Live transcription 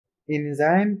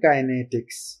Enzyme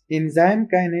kinetics. Enzyme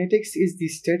kinetics is the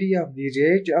study of the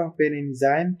rate of an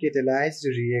enzyme-catalyzed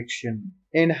reaction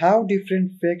and how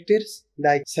different factors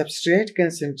like substrate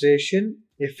concentration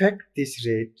affect this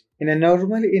rate. In a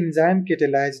normal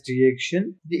enzyme-catalyzed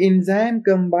reaction, the enzyme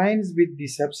combines with the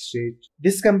substrate.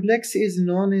 This complex is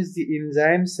known as the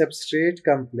enzyme-substrate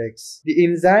complex. The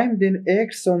enzyme then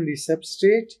acts on the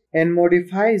substrate and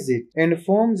modifies it and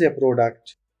forms a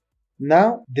product.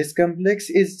 Now, this complex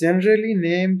is generally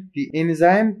named the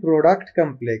enzyme-product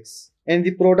complex, and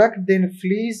the product then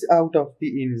flees out of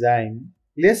the enzyme.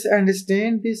 Let's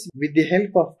understand this with the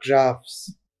help of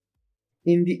graphs.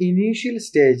 In the initial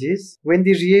stages, when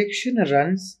the reaction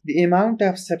runs, the amount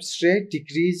of substrate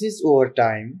decreases over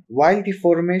time, while the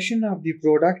formation of the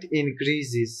product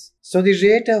increases. So the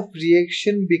rate of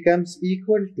reaction becomes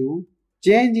equal to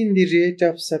change in the rate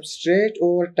of substrate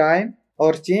over time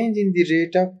or change in the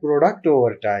rate of product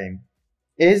over time.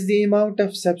 As the amount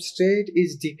of substrate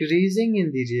is decreasing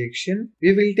in the reaction,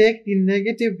 we will take the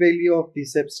negative value of the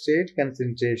substrate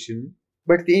concentration,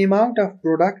 but the amount of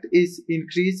product is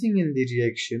increasing in the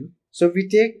reaction, so we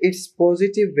take its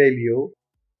positive value.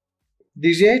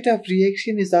 The rate of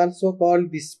reaction is also called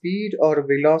the speed or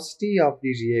velocity of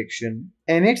the reaction,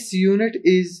 and its unit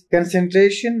is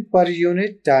concentration per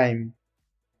unit time.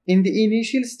 In the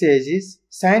initial stages,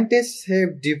 scientists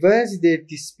have devised that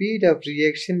the speed of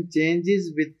reaction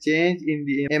changes with change in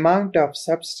the amount of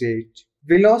substrate.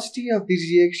 Velocity of the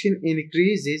reaction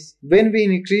increases when we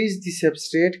increase the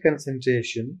substrate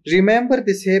concentration. Remember,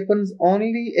 this happens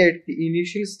only at the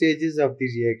initial stages of the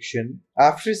reaction.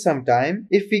 After some time,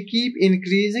 if we keep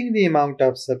increasing the amount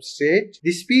of substrate,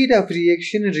 the speed of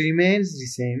reaction remains the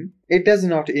same. It does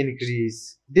not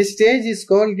increase. This stage is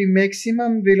called the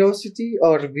maximum velocity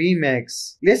or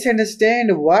Vmax. Let's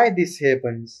understand why this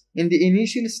happens. In the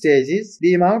initial stages,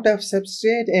 the amount of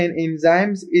substrate and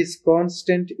enzymes is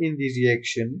constant in the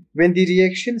reaction. When the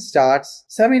reaction starts,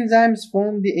 some enzymes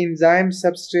form the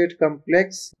enzyme-substrate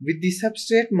complex with the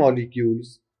substrate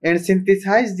molecules and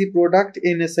synthesize the product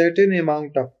in a certain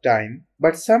amount of time.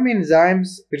 But some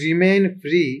enzymes remain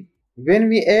free. When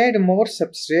we add more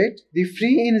substrate, the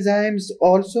free enzymes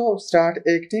also start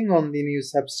acting on the new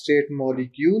substrate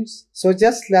molecules. So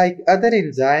just like other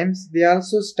enzymes, they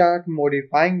also start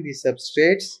modifying the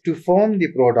substrates to form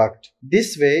the product.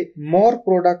 This way, more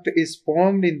product is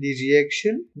formed in the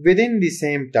reaction within the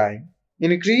same time.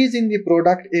 Increase in the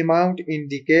product amount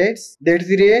indicates that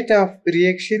the rate of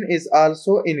reaction is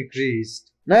also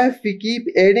increased. Now if we keep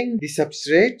adding the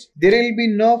substrate, there will be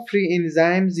no free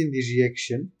enzymes in the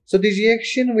reaction. So the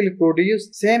reaction will produce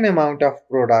same amount of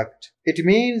product. It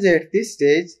means at this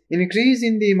stage, increase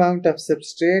in the amount of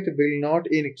substrate will not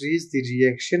increase the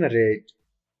reaction rate.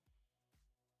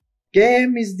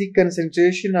 Km is the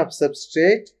concentration of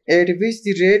substrate at which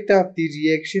the rate of the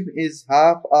reaction is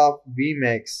half of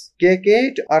Vmax.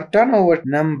 Kcat or turnover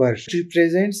number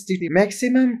represents the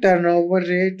maximum turnover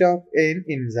rate of an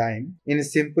enzyme. In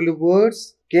simple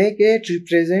words, Kcat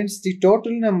represents the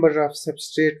total number of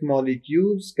substrate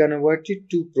molecules converted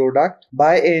to product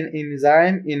by an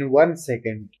enzyme in 1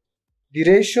 second. The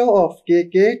ratio of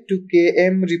Kcat to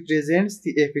Km represents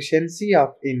the efficiency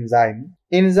of enzyme.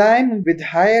 Enzyme with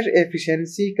higher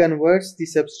efficiency converts the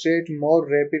substrate more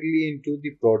rapidly into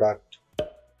the product.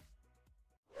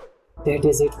 That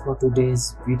is it for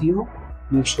today's video.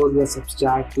 Make sure you are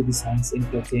subscribed to the Science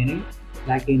Info channel.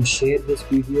 Like and share this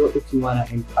video if you want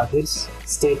to help others.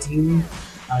 Stay tuned.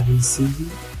 I will see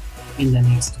you in the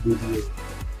next video.